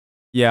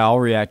Yeah, I'll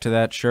react to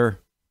that, sure.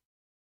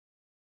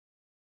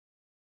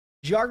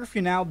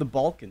 Geography now, the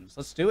Balkans.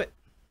 Let's do it.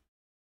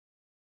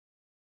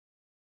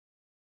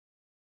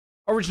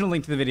 Original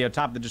link to the video,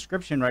 top of the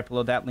description. Right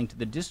below that, link to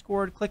the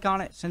Discord. Click on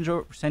it. Send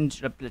you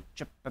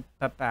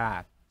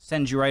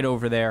right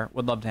over there.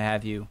 Would love to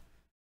have you.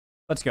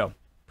 Let's go.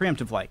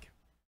 Preemptive like.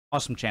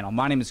 Awesome channel.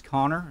 My name is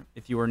Connor.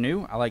 If you are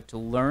new, I like to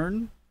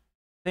learn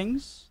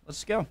things.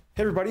 Let's go.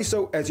 Hey everybody,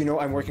 so as you know,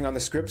 I'm working on the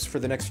scripts for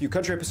the next few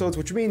country episodes,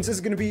 which means this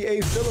is going to be a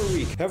filler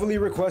week. Heavily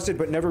requested,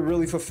 but never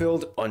really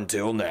fulfilled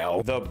until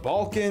now. The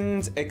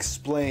Balkans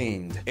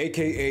Explained,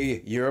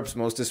 aka Europe's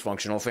most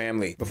dysfunctional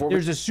family.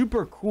 There's a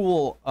super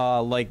cool,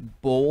 like,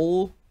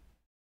 bowl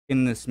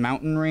in this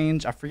mountain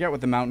range. I forget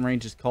what the mountain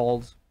range is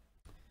called.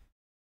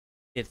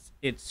 It's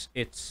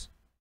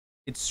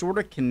sort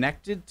of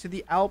connected to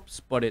the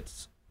Alps, but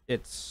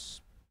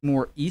it's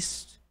more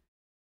east.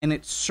 And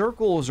it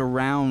circles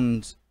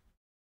around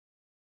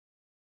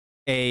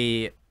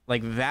a,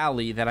 like,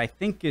 valley that I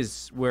think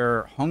is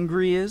where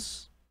Hungary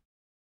is.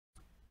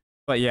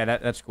 But yeah,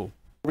 that's cool.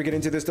 Before we get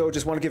into this though,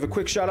 just want to give a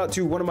quick shout out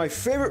to one of my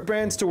favorite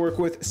brands to work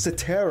with,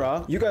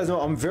 Cetera. You guys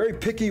know I'm very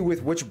picky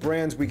with which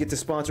brands we get to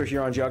sponsor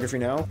here on Geography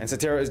Now, and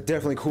Cetera is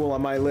definitely cool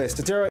on my list.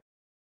 Cetera,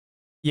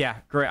 yeah,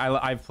 great.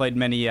 I've played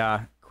many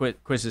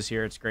quizzes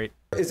here. It's great.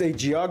 Is a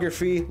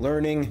geography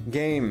learning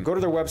game. Go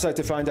to their website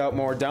to find out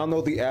more.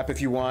 Download the app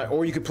if you want,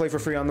 or you could play for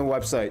free on the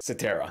website.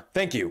 Cetera.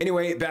 Thank you.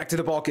 Anyway, back to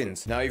the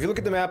Balkans. Now, if you look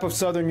at the map of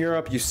Southern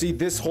Europe, you see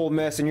this whole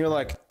mess and you're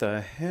like,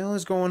 the hell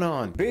is going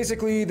on?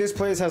 Basically, this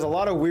place has a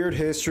lot of weird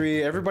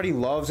history. Everybody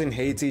loves and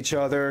hates each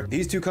other.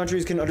 These two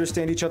countries can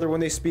understand each other when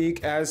they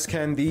speak, as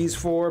can these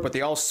four, but they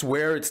all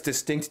swear it's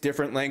distinct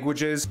different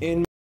languages.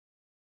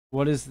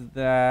 What is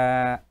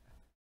that?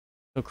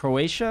 So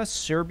Croatia,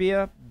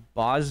 Serbia,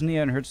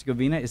 Bosnia and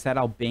Herzegovina. Is that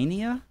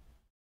Albania?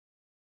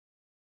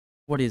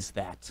 What is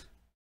that?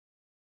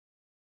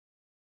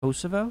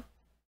 Kosovo?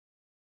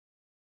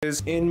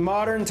 In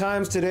modern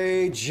times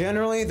today,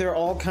 generally they're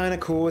all kind of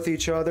cool with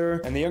each other,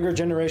 and the younger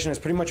generation has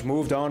pretty much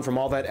moved on from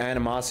all that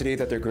animosity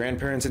that their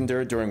grandparents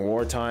endured during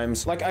war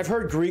times. Like, I've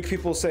heard Greek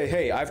people say,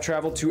 hey, I've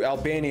traveled to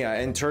Albania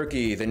and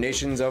Turkey, the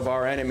nations of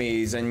our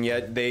enemies, and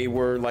yet they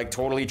were like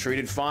totally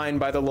treated fine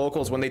by the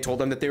locals when they told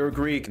them that they were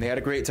Greek and they had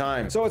a great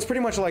time. So it's pretty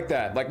much like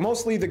that. Like,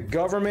 mostly the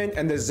government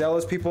and the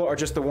zealous people are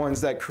just the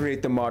ones that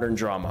create the modern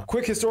drama.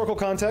 Quick historical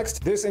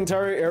context: this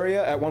entire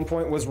area at one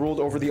point was ruled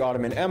over the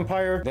Ottoman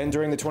Empire. Then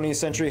during the 20th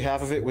century,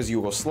 half of it was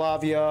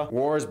Yugoslavia.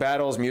 Wars,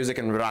 battles, music,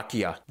 and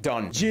rakia.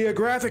 Done.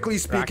 Geographically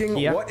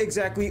speaking, what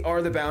exactly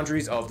are the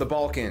boundaries of the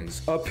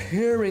Balkans?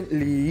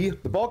 Apparently,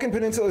 the Balkan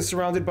Peninsula is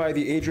surrounded by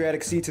the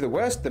Adriatic Sea to the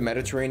west, the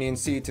Mediterranean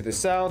Sea to the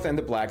south, and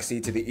the Black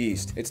Sea to the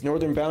east. Its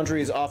northern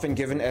boundary is often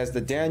given as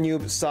the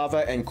Danube,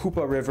 Sava, and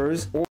Kupa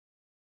rivers.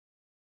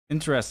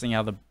 Interesting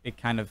how it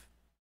kind of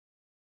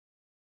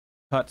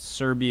cuts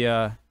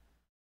Serbia,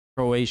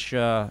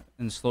 Croatia,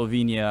 and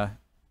Slovenia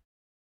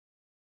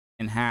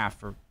in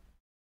half,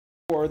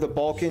 or the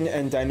Balkan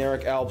and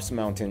Dinaric Alps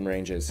mountain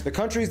ranges. The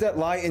countries that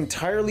lie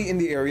entirely in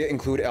the area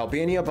include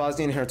Albania,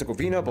 Bosnia and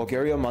Herzegovina,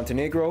 Bulgaria,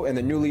 Montenegro, and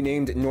the newly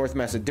named North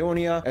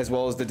Macedonia, as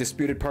well as the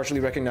disputed partially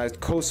recognized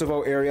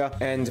Kosovo area,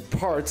 and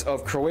parts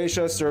of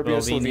Croatia, Serbia,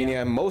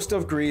 Slovenia, most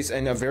of Greece,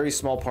 and a very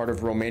small part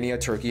of Romania,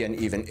 Turkey, and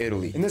even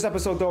Italy. In this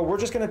episode though, we're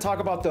just going to talk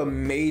about the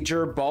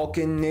major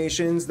Balkan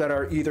nations that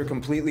are either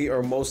completely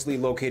or mostly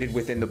located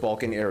within the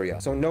Balkan area.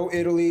 So no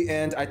Italy,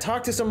 and I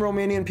talked to some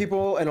Romanian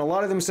people and a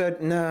lot of them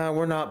said, nah,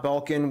 we're not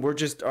Balkan. We're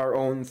just our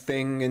own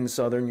thing in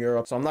Southern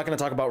Europe. So I'm not going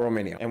to talk about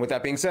Romania. And with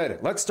that being said,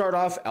 let's start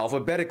off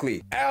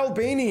alphabetically.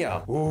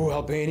 Albania. Ooh,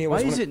 Albania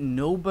was— Why is it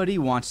nobody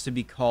wants to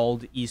be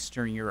called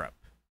Eastern Europe?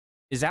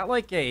 Is that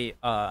like a,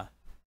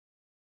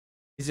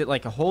 is it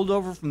like a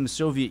holdover from the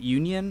Soviet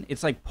Union?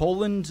 It's like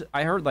Poland.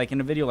 I heard like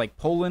in a video, like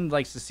Poland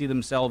likes to see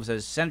themselves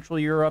as Central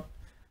Europe,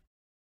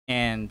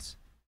 and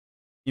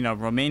you know,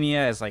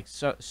 Romania is like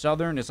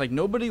Southern. It's like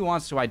nobody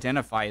wants to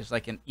identify as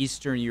like an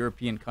Eastern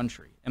European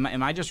country.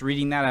 Am I just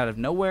reading that out of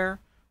nowhere,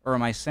 or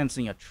am I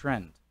sensing a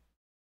trend?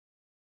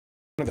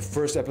 One of the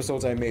first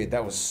episodes I made,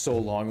 that was so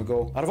long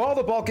ago. Out of all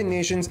the Balkan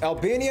nations,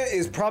 Albania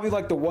is probably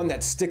like the one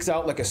that sticks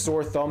out like a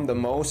sore thumb the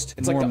most.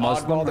 It's like the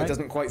oddball that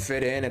doesn't quite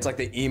fit in. It's like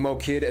the emo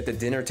kid at the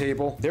dinner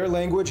table. Their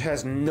language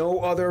has no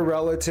other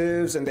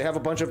relatives, and they have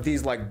a bunch of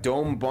these like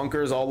dome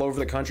bunkers all over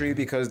the country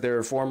because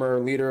their former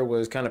leader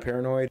was kind of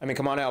paranoid. I mean,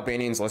 come on,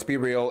 Albanians, let's be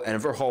real.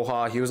 And for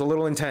Hoha, he was a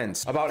little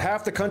intense. About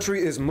half the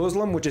country is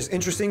Muslim, which is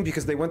interesting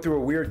because they went through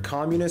a weird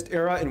communist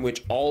era in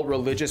which all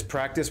religious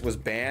practice was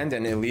banned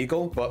and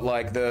illegal, but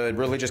like the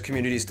religious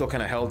community still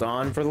kind of held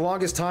on. For the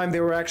longest time, they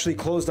were actually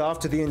closed off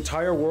to the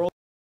entire world.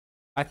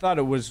 I thought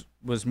it was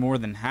more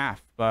than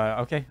half, but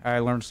okay, I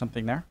learned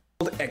something there.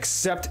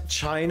 except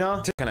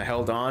China. Kind of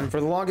held on. For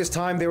the longest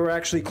time, they were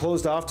actually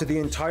closed off to the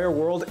entire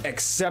world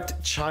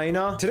except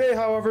China. Today,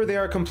 however, they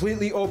are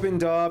completely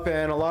opened up,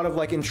 and a lot of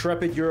like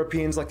intrepid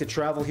Europeans like to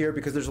travel here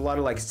because there's a lot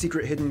of like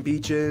secret hidden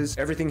beaches.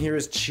 Everything here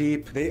is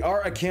cheap. They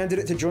are a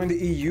candidate to join the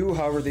EU.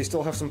 However, they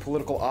still have some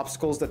political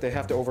obstacles that they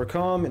have to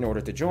overcome in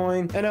order to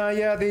join. And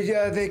yeah,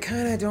 they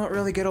kind of don't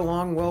really get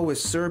along well with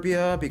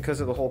Serbia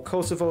because of the whole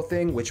Kosovo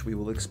thing, which we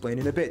will explain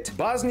in a bit.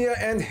 Bosnia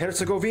and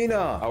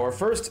Herzegovina, our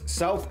first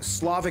South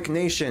Slavic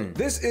nation.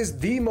 This is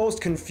the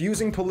most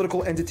confusing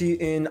political entity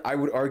in, I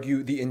would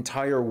argue, the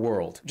entire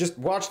world. Just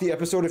watch the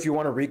episode if you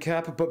want to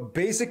recap, but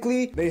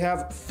basically they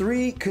have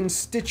 3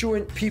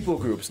 constituent people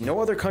groups. No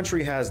other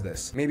country has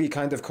this. Maybe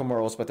kind of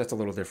Comoros, but that's a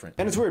little different.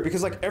 And it's weird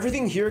because like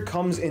everything here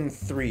comes in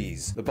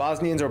 3s. The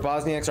Bosnians or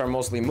Bosniaks are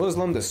mostly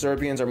Muslim, the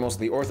Serbians are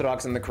mostly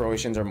Orthodox, and the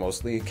Croatians are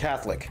mostly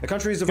Catholic. The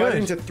country is divided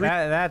into 3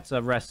 That's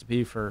a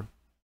recipe for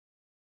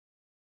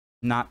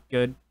not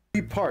good.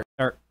 parts.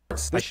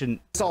 I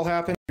shouldn't. This all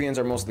happened. The Serbians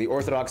are mostly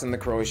Orthodox and the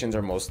Croatians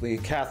are mostly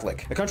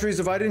Catholic. The country is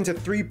divided into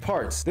 3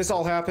 parts. This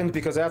all happened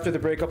because after the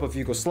breakup of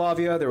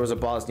Yugoslavia, there was a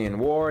Bosnian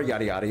war,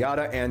 yada yada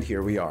yada, and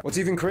here we are. What's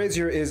even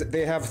crazier is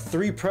they have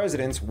 3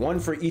 presidents, 1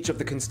 for each of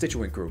the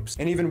constituent groups.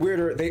 And even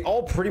weirder, they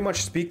all pretty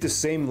much speak the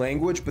same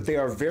language, but they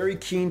are very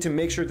keen to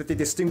make sure that they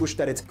distinguish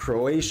that it's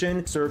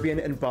Croatian, Serbian,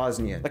 and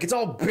Bosnian. Like it's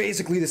all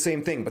basically the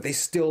same thing, but they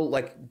still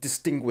like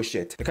distinguish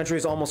it. The country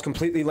is almost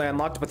completely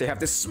landlocked, but they have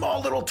this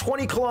small little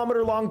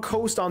 20-kilometer long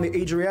coast on the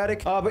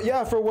Adriatic. But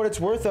yeah, for what it's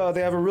worth,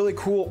 they have a really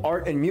cool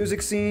art and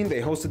music scene. They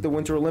hosted the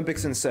Winter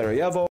Olympics in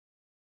Sarajevo.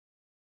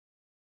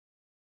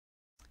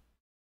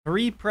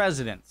 3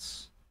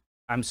 presidents.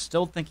 I'm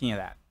still thinking of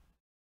that.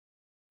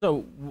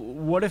 So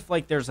what if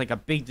like there's like a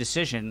big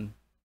decision?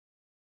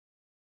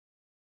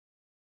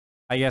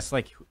 I guess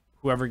like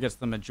whoever gets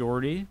the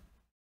majority,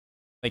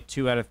 like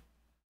 2 out of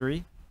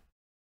 3.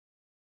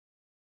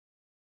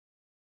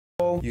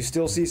 You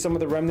still see some of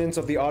the remnants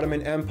of the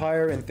Ottoman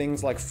Empire and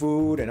things like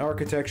food and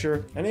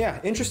architecture. And yeah,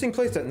 interesting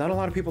place that not a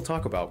lot of people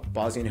talk about.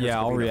 Bosnia and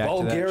Herzegovina. Yeah, I'll react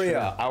Bulgaria, to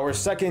that, sure. our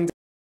second.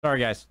 Sorry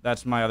guys,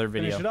 that's my other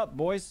video. Finish it up,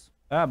 boys.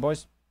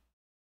 Boys.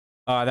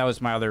 That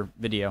was my other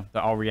video.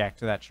 I'll react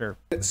to that, sure.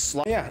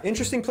 Yeah,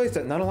 interesting place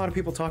that not a lot of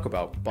people talk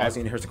about.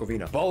 Bosnia and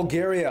Herzegovina.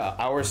 Bulgaria,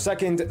 our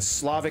second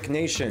Slavic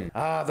nation.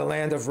 Ah, the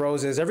land of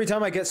roses. Every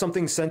time I get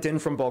something sent in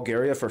from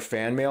Bulgaria for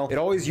fan mail, it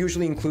always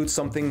usually includes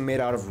something made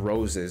out of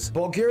roses.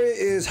 Bulgaria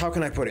is, how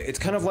can I put it? It's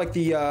kind of like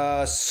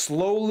the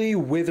slowly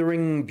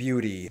withering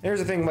beauty. Here's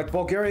the thing, like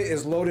Bulgaria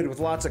is loaded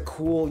with lots of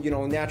cool, you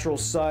know, natural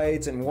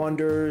sights and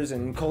wonders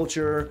and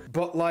culture,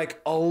 but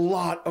like a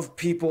lot of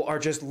people are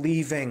just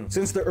leaving.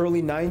 Since the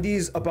early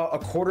 90s, about a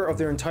quarter of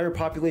their entire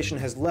population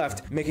has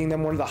left, making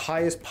them one of the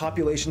highest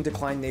population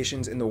decline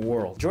nations in the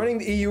world. Joining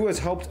the EU has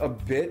helped a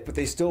bit, but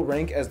they still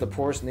rank as the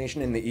poorest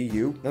nation in the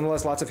EU.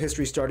 Nonetheless, lots of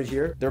history started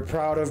here. They're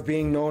proud of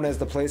being known as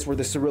the place where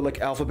the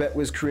Cyrillic alphabet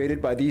was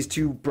created by these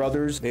 2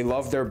 brothers. They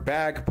love their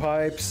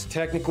bagpipes.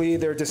 Technically,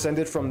 they're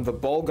descended from the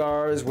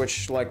Bulgars,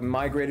 which like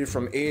migrated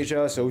from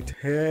Asia, so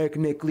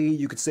technically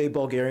you could say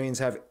Bulgarians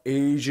have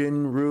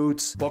Asian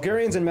roots.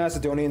 Bulgarians and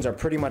Macedonians are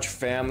pretty much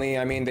family.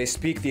 I mean, they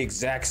speak the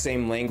exact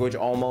same language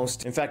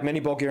almost. In fact, many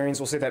Bulgarians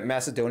will say that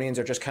Macedonians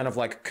are just kind of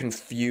like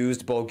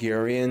confused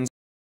Bulgarians.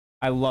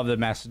 I love the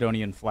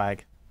Macedonian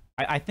flag.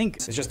 I think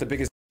It's just the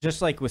biggest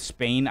just like with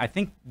Spain, I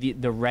think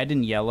the red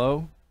and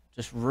yellow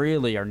just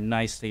really are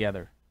nice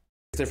together.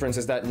 difference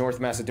is that North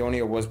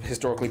Macedonia was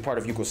historically part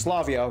of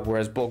Yugoslavia,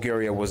 whereas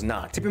Bulgaria was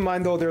not. Keep in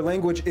mind though, their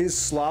language is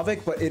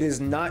Slavic, but it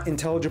is not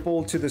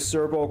intelligible to the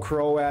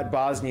Serbo-Croat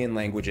Bosnian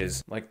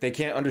languages. Like, they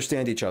can't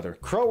understand each other.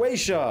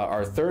 Croatia,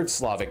 our third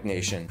Slavic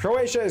nation.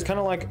 Croatia is kind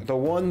of like the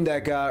one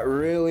that got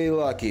really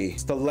lucky.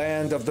 It's the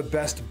land of the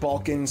best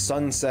Balkan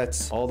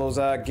sunsets. All those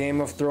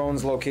Game of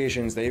Thrones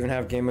locations. They even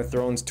have Game of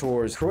Thrones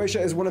tours.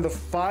 Croatia is one of the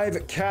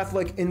 5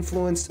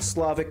 Catholic-influenced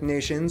Slavic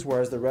nations,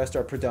 whereas the rest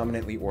are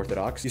predominantly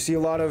Orthodox. You see a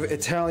lot of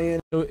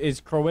Italian. So is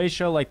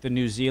Croatia like the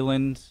New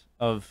Zealand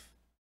of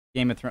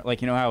Game of Thrones?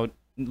 Like, you know how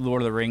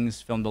Lord of the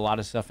Rings filmed a lot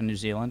of stuff in New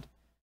Zealand?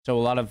 So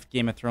a lot of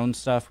Game of Thrones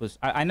stuff was...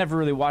 I never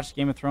really watched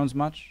Game of Thrones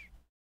much.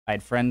 I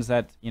had friends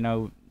that, you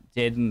know,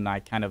 did, and I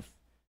kind of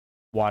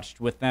watched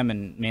with them,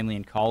 and mainly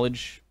in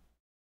college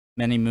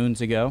many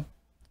moons ago.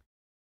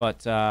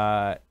 But,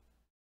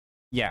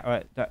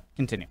 yeah,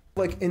 continue.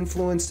 Like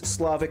influenced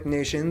Slavic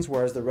nations,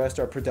 whereas the rest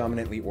are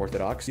predominantly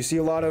Orthodox. You see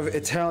a lot of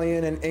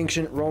Italian and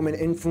ancient Roman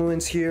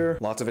influence here.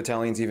 Lots of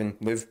Italians even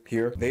live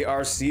here. They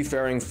are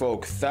seafaring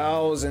folk.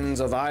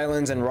 Thousands of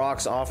islands and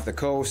rocks off the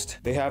coast.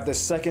 They have the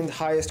 2nd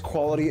highest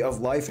quality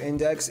of life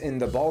index in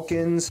the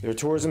Balkans. Their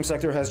tourism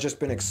sector has just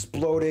been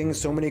exploding.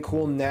 So many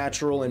cool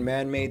natural and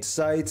man-made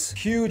sites.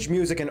 Huge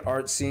music and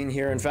art scene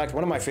here. In fact,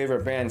 one of my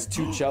favorite bands,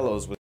 Two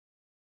Cellos, was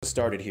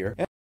started here.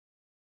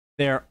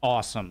 They're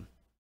awesome.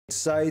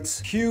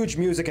 Sites, huge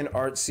music and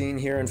art scene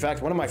here. In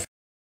fact, one of my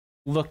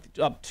looked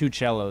up Two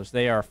Cellos.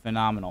 They are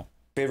phenomenal.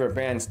 favorite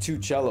bands,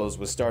 Two Cellos,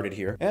 was started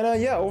here.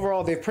 And yeah,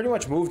 overall, they've pretty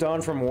much moved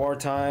on from war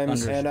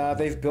times, and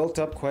they've built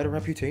up quite a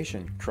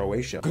reputation.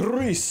 Croatia.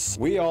 Greece.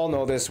 We all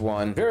know this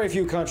one. Very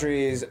few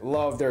countries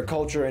love their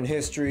culture and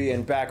history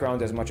and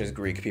background as much as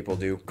Greek people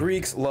do.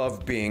 Greeks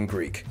love being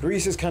Greek.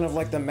 Greece is kind of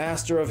like the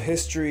master of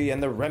history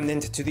and the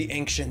remnant to the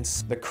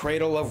ancients, the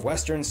cradle of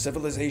Western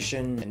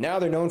civilization, and now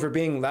they're known for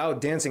being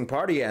loud dancing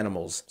party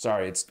animals.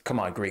 Sorry, come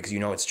on, Greeks, you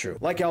know it's true.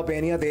 Like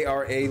Albania, they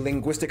are a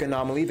linguistic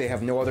anomaly. They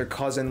have no other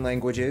cousin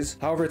languages.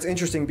 However, it's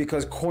interesting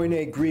because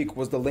Koine Greek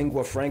was the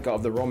lingua franca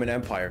of the Roman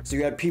Empire. So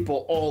you had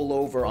people all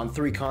over on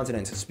 3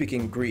 continents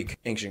speaking Greek,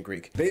 ancient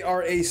Greek. They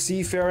are a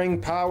seafaring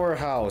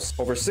powerhouse.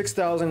 Over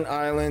 6,000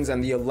 islands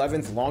and the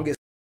 11th longest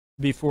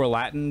before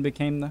Latin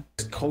became the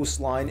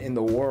coastline in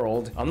the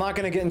world. I'm not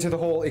going to get into the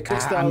whole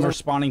I'm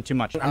responding too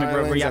much.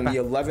 Islands and the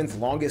 11th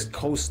longest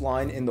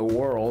coastline in the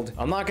world.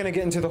 I'm not going to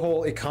get into the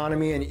whole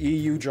economy and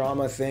EU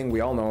drama thing.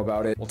 We all know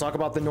about it. We'll talk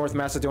about the North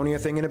Macedonia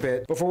thing in a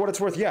bit. But for what it's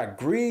worth, yeah,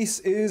 Greece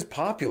is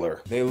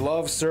popular. They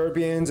love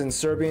Serbians and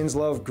Serbians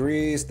love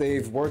Greece.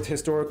 They've worked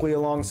historically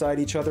alongside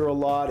each other a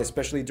lot,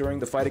 especially during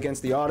the fight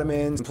against the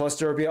Ottomans. And plus,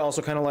 Serbia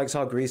also kind of likes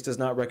how Greece does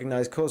not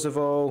recognize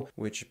Kosovo,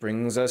 which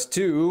brings us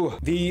to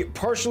the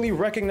partially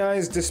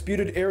recognized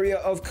disputed area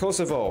of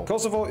Kosovo.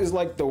 Kosovo is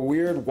like the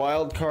weird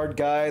wild card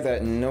guy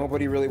that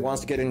nobody really wants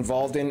to get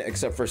involved in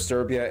except for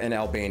Serbia and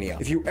Albania.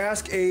 If you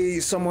ask a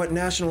somewhat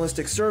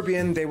nationalistic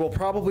Serbian, they will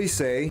probably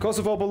say,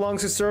 Kosovo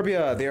belongs to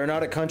Serbia. They are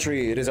not a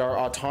country. It is our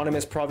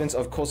autonomous province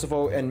of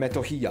Kosovo and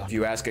Metohija. If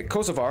you ask a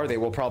Kosovar, they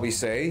will probably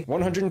say,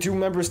 102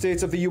 member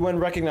states of the UN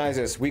recognize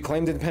us. We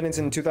claimed independence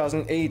in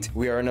 2008.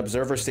 We are an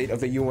observer state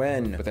of the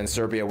UN. But then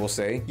Serbia will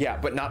say, yeah,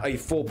 but not a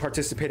full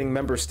participating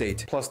member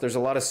state. Plus, there's a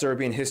lot of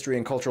Serbian history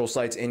and cultural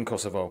sites in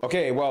Kosovo.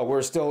 Okay, well,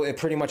 we're still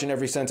pretty much in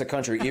every sense a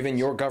country. Even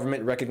your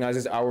government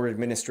recognizes our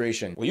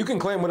administration. Well, you can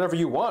claim whatever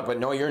you want, but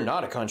no, you're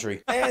not a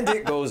country. And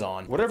it goes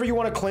on. Whatever you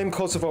want to claim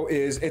Kosovo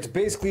is, it's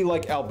basically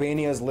like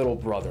Albania's little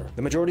brother.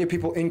 The majority of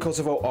people in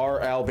Kosovo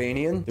are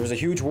Albanian. There was a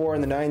huge war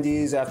in the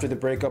 90s after the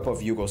breakup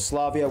of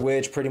Yugoslavia,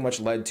 which pretty much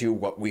led to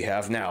what we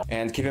have now.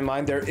 And keep in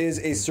mind, there is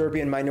a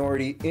Serbian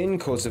minority in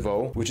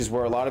Kosovo, which is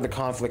where a lot of the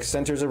conflict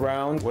centers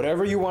around.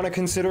 Whatever you want to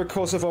consider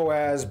Kosovo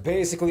as,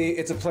 basically,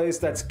 it's a place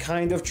that's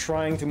kind of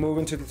trying to move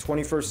into the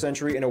 21st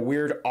century in a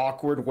weird,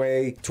 awkward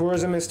way.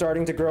 Tourism is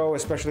starting to grow,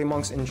 especially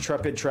amongst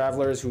intrepid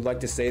travelers who like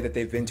to say that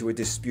they've been to a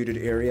disputed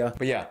area.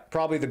 But yeah,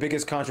 probably the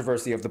biggest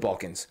controversy of the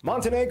Balkans.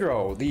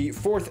 Montenegro, the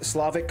 4th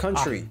Slavic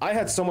country. I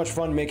had so much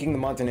fun making the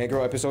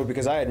Montenegro episode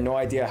because I had no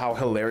idea how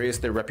hilarious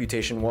their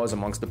reputation was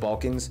amongst the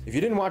Balkans. If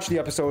you didn't watch the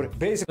episode,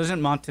 basically...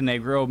 Doesn't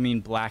Montenegro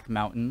mean Black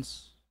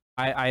Mountains?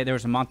 There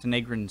was a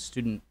Montenegrin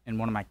student in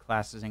one of my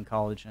classes in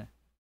college.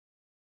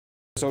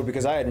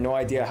 Because I had no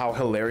idea how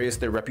hilarious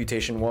their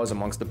reputation was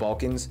amongst the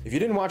Balkans. If you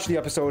didn't watch the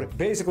episode,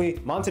 basically,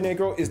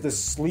 Montenegro is the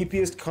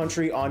sleepiest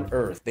country on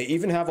earth. They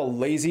even have a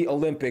lazy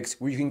Olympics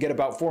where you can get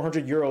about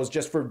 400 euros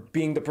just for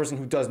being the person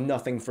who does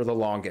nothing for the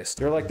longest.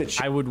 They're like the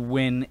I would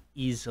win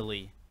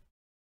easily.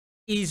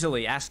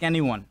 Easily. Ask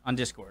anyone on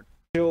Discord.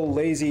 Chill,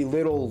 lazy,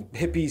 little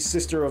hippie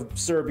sister of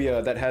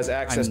Serbia that has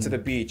access to the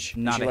beach.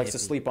 She likes to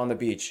sleep on the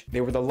beach.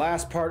 They were the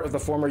last part of the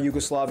former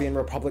Yugoslavian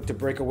Republic to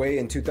break away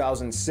in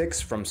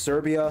 2006 from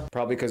Serbia,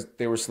 probably because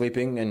they were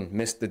sleeping and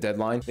missed the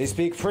deadline. They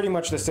speak pretty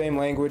much the same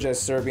language as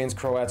Serbians,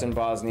 Croats, and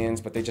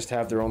Bosnians, but they just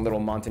have their own little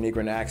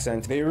Montenegrin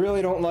accent. They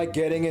really don't like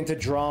getting into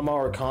drama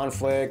or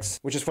conflicts,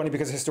 which is funny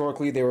because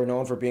historically they were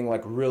known for being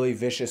like really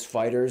vicious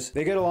fighters.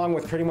 They get along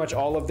with pretty much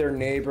all of their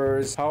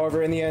neighbors.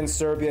 However, in the end,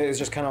 Serbia is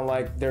just kind of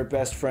like their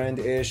best friend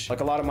ish. Like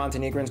a lot of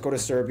Montenegrins go to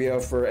Serbia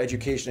for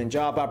education and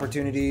job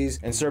opportunities,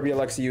 and Serbia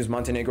likes to use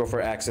Montenegro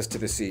for access to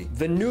the sea.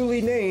 The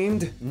newly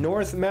named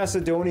North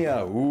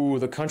Macedonia. Ooh,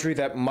 the country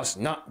that must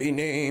not be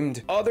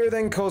named. Other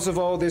than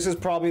Kosovo, this is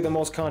probably the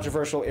most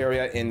controversial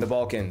area in the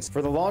Balkans.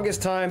 For the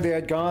longest time, they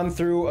had gone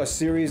through a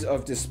series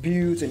of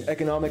disputes and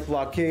economic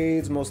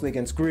blockades, mostly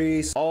against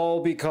Greece,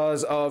 all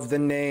because of the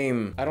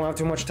name. I don't have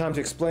too much time to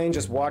explain,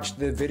 just watch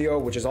the video,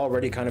 which is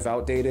already kind of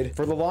outdated.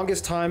 For the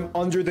longest time,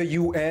 under the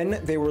UN,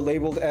 they were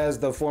labeled as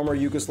the former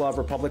Yugoslav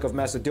Republic of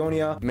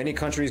Macedonia. Many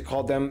countries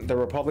called them the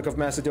Republic of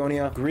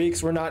Macedonia.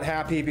 Greeks were not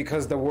happy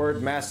because the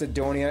word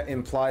Macedonia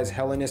implies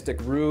Hellenistic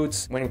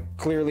roots, when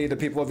clearly the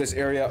people of this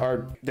area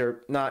they're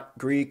not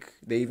Greek.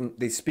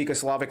 They speak a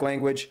Slavic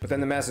language, but then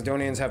the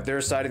Macedonians have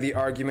their side of the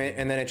argument,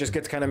 and then it just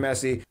gets kind of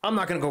messy. I'm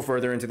not gonna go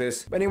further into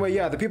this. But anyway,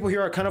 yeah, the people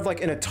here are kind of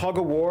like in a tug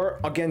of war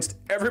against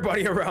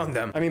everybody around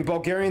them. I mean,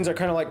 Bulgarians are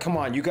kind of like, come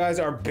on, you guys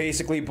are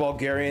basically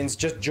Bulgarians,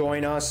 just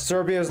join us.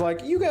 Serbia's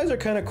like, you guys are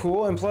kind of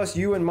cool, and plus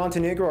you and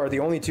Montenegro are the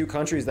only two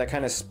countries that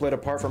kind of split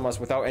apart from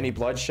us without any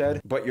bloodshed,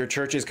 but your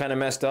church is kind of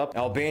messed up.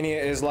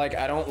 Albania is like,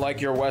 I don't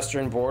like your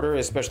western border,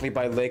 especially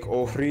by Lake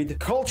Ohrid.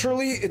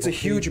 Culturally, it's a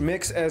huge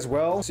mix as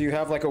well. So you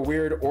have like a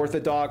weird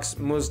Orthodox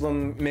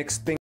Muslim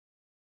mixed thing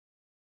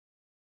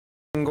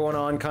going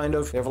going on, kind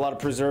of. They have a lot of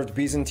preserved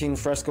Byzantine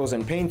frescoes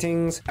and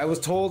paintings. I was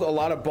told a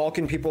lot of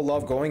Balkan people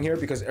love going here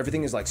because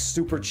everything is like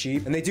super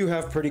cheap, and they do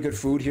have pretty good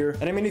food here.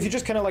 And I mean, if you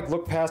just kind of like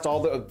look past all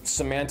the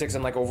semantics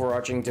and like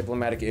overarching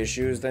diplomatic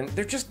issues, then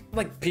they're just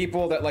like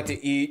people that like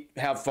to eat,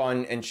 have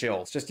fun, and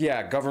chill. It's just,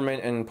 yeah,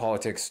 government and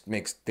politics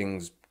makes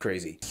things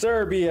crazy.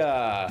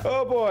 Serbia.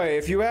 Oh boy,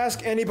 if you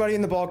ask anybody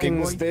in the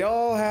Balkans, they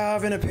all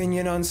have an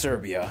opinion on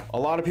Serbia. A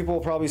lot of people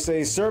will probably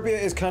say Serbia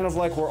is kind of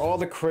like where all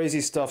the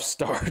crazy stuff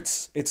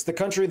starts. It's the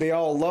country they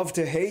all love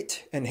to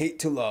hate and hate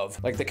to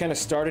love. Like, they kind of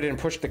started and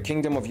pushed the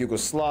kingdom of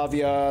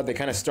Yugoslavia. They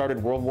kind of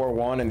started World War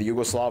I and the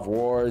Yugoslav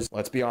wars.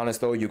 Let's be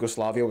honest though,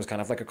 Yugoslavia was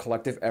kind of like a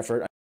collective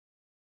effort.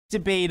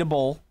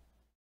 Debatable.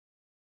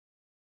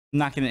 I'm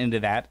not going to into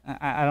that.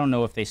 I don't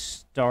know if they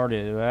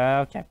started.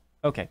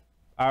 Okay.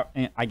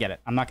 I get it.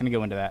 I'm not going to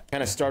go into that.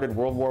 Kind of started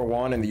World War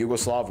I and the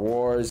Yugoslav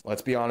wars.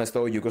 Let's be honest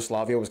though,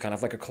 Yugoslavia was kind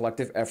of like a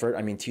collective effort.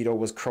 I mean, Tito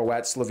was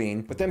Croat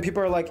Slovene. But then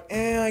people are like,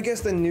 I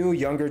guess the new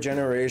younger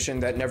generation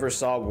that never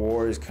saw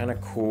war is kind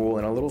of cool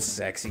and a little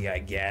sexy, I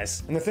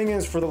guess. And the thing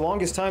is, for the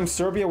longest time,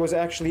 Serbia was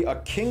actually a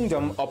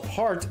kingdom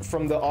apart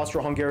from the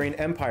Austro-Hungarian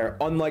Empire,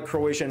 unlike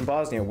Croatia and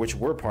Bosnia, which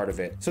were part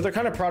of it. So they're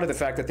kind of proud of the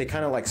fact that they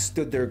kind of like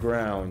stood their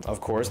ground. Of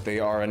course, they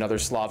are another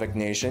Slavic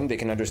nation. They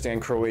can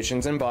understand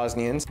Croatians and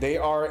Bosnians. They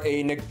are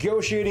a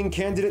negotiating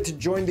candidate to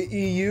join the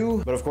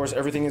EU, but of course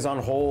everything is on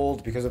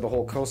hold because of the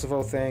whole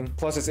Kosovo thing.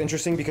 Plus, it's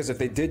interesting because if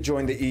they did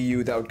join the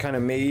EU, that would kind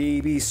of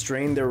maybe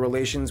strain their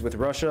relations with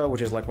Russia,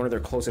 which is like one of their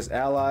closest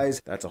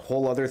allies. That's a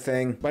whole other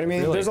thing. But I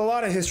mean, there's a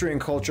lot of history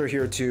and culture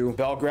here too.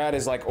 Belgrade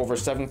is like over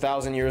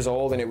 7,000 years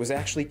old, and it was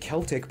actually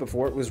Celtic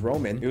before it was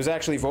Roman. It was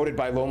actually voted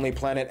by Lonely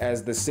Planet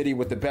as the city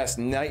with the best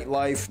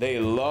nightlife. They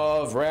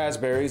love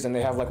raspberries, and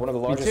they have like one of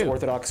the largest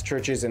Orthodox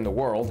churches in the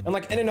world. And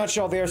like, in a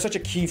nutshell, they are such a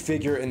key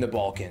figure in the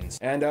Balkans.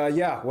 And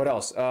yeah, what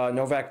else?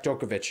 Novak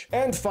Djokovic.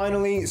 And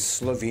finally,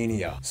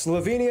 Slovenia.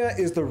 Slovenia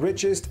is the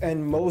richest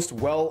and most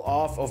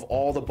well-off of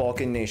all the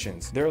Balkan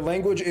nations. Their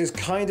language is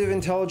kind of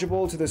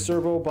intelligible to the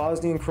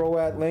Serbo-Bosnian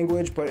Croat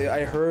language, but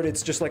I heard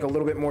it's just like a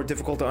little bit more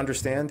difficult to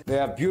understand. They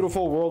have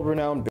beautiful,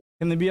 world-renowned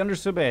Can they be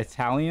understood by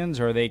Italians,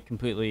 or are they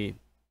completely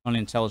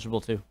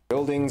unintelligible too?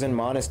 Buildings and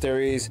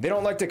monasteries. They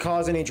don't like to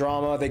cause any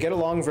drama. They get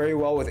along very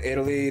well with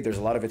Italy. There's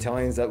a lot of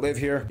Italians that live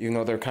here, even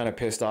though they're kind of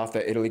pissed off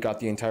that Italy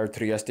got the entire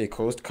Trieste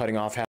coast, cutting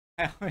off half.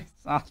 I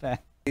saw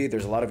that.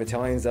 There's a lot of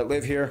Italians that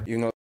live here,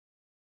 even though.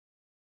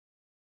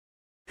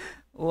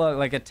 Look,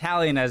 like,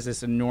 Italian has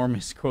this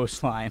enormous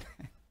coastline.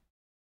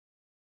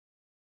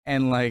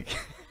 And like,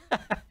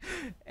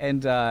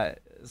 and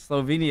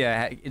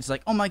Slovenia, it's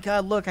like, oh my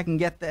god, look, I can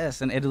get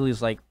this. And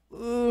Italy's like,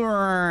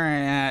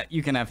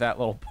 you can have that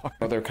little part.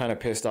 Well, they're kind of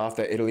pissed off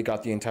that Italy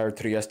got the entire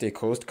Trieste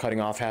coast,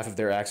 cutting off half of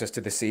their access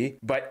to the sea.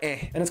 But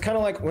And it's kind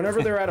of like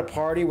whenever they're at a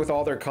party with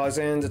all their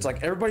cousins, it's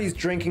like everybody's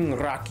drinking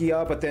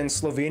rakia, but then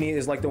Slovenia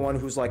is like the one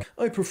who's like,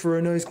 I prefer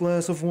a nice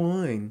glass of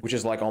wine, which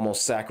is like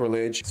almost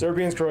sacrilege.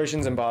 Serbians,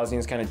 Croatians, and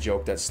Bosnians kind of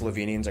joke that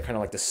Slovenians are kind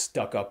of like the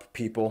stuck-up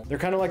people. They're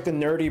kind of like the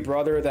nerdy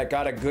brother that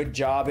got a good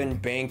job in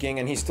banking,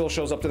 and he still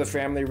shows up to the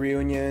family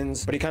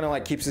reunions, but he kind of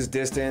like keeps his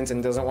distance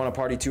and doesn't want to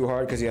party too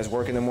hard because he has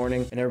work in the morning.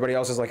 And everybody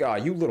else is like, ah,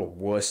 you little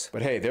wuss.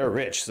 But hey, they're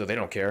rich, so they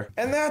don't care.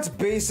 And that's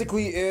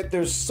basically it.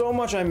 There's so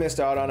much I missed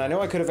out on. I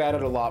know I could have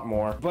added a lot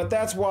more, but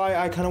that's why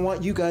I kind of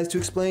want you guys to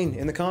explain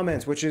in the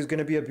comments, which is going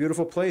to be a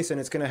beautiful place, and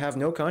it's going to have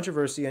no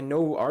controversy and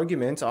no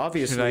argument,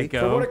 obviously. Should I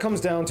go? But what it comes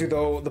down to,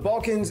 though, the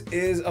Balkans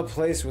is a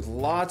place with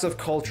lots of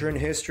culture and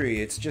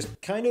history. It's just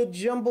kind of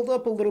jumbled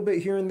up a little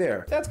bit here and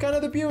there. That's kind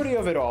of the beauty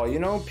of it all, you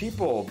know?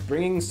 People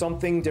bringing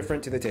something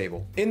different to the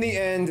table. In the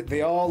end,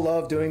 they all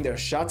love doing their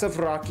shots of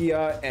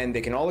rakia, and they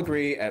can all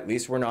agree, at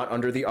least we're not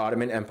under the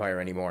Ottoman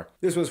Empire anymore.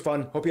 This was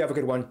fun. Hope you have a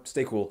good one.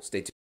 Stay cool.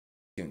 Stay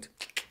tuned.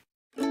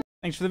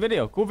 Thanks for the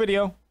video. Cool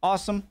video.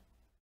 Awesome.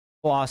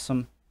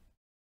 Awesome.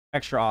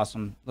 Extra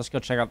awesome. Let's go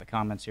check out the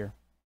comments here.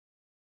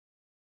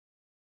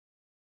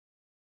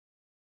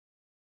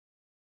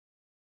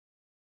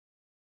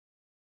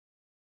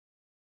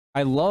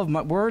 I love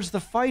my... Where's the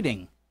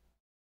fighting?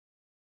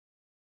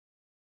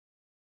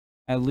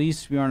 At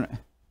least we aren't...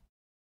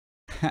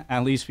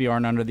 At least we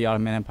aren't under the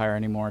Ottoman Empire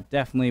anymore.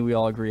 Definitely, we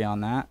all agree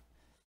on that.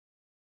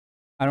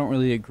 I don't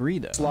really agree,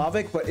 though.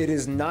 Slavic, but it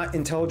is not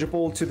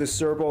intelligible to the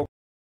Serbo.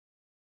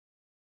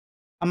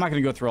 I'm not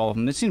going to go through all of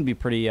them. They seem to be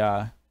pretty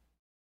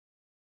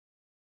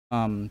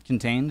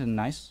contained and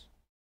nice.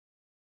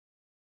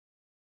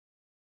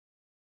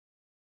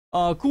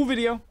 Cool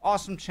video.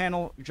 Awesome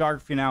channel.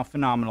 Geography now.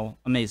 Phenomenal.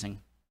 Amazing.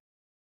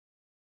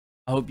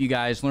 I hope you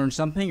guys learned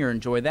something or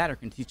enjoyed that or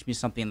can teach me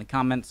something in the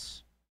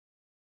comments.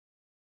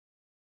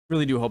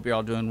 Really do hope you're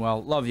all doing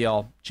well. Love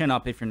y'all. Chin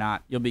up if you're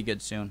not. You'll be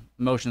good soon.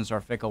 Emotions are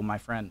fickle, my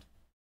friend.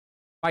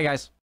 Bye, guys.